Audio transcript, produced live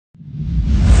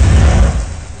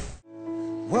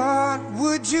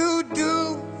would you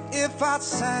do if I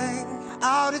sang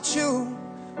out at you?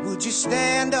 Would you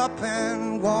stand up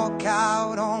and walk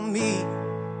out on me?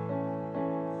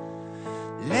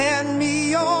 Lend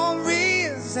me your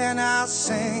ears and I'll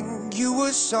sing you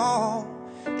a song,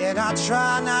 and I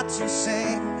try not to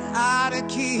sing out of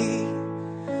key.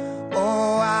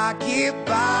 Oh, I get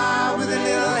by with a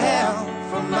little help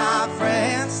from my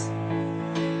friends.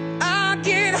 I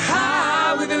get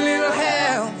high with a little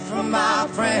help from my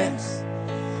friends.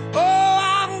 Oh,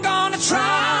 I'm gonna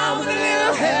try with a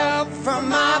little help from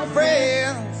my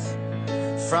friends,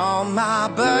 from my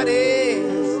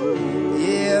buddies,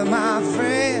 yeah, my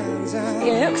friends.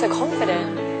 You look so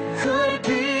confident. Could it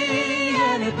be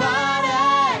anybody?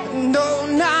 No,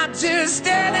 not just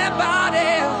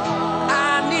anybody.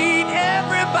 I need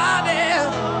everybody.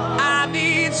 I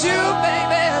need you,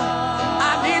 baby.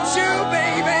 I need you,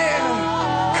 baby.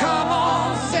 Come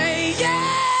on, say yeah.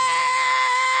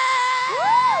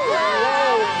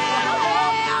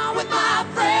 With my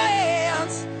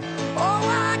friends. Oh,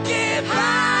 I get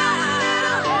by.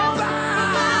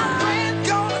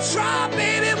 Gonna try,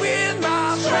 baby, with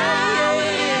my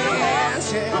friends.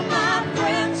 Yeah.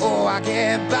 Oh, I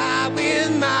get by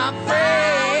with my friends.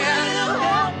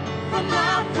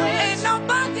 Ain't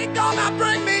nobody gonna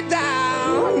bring me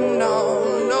down. No,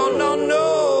 no, no, no.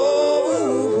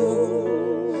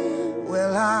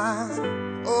 Well,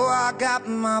 I got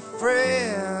my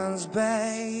friends,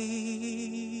 baby.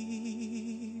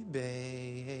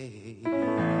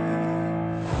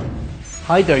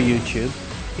 Hi there YouTube.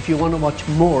 If you want to watch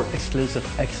more exclusive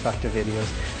X Factor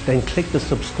videos, then click the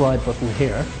subscribe button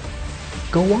here.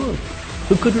 Go on.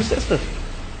 Who could resist it?